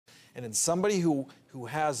And in somebody who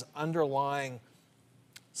has underlying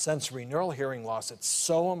sensory neural hearing loss, it's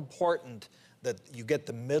so important that you get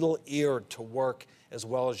the middle ear to work as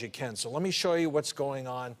well as you can. So let me show you what's going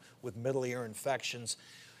on with middle ear infections.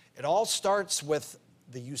 It all starts with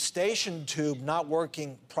the eustachian tube not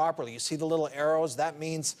working properly. You see the little arrows? That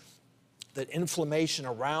means that inflammation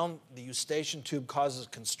around the eustachian tube causes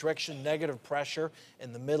constriction, negative pressure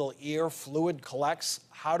in the middle ear. Fluid collects.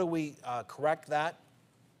 How do we correct that?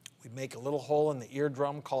 We make a little hole in the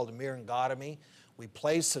eardrum called a myringotomy. We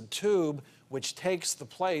place a tube which takes the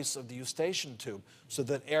place of the eustachian tube so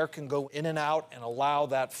that air can go in and out and allow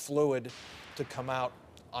that fluid to come out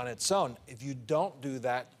on its own. If you don't do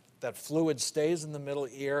that, that fluid stays in the middle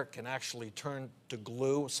ear, can actually turn to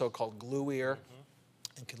glue, so-called glue ear,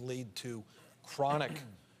 and can lead to chronic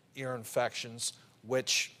ear infections,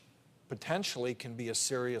 which potentially can be a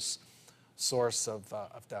serious source of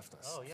deafness. Oh, yeah.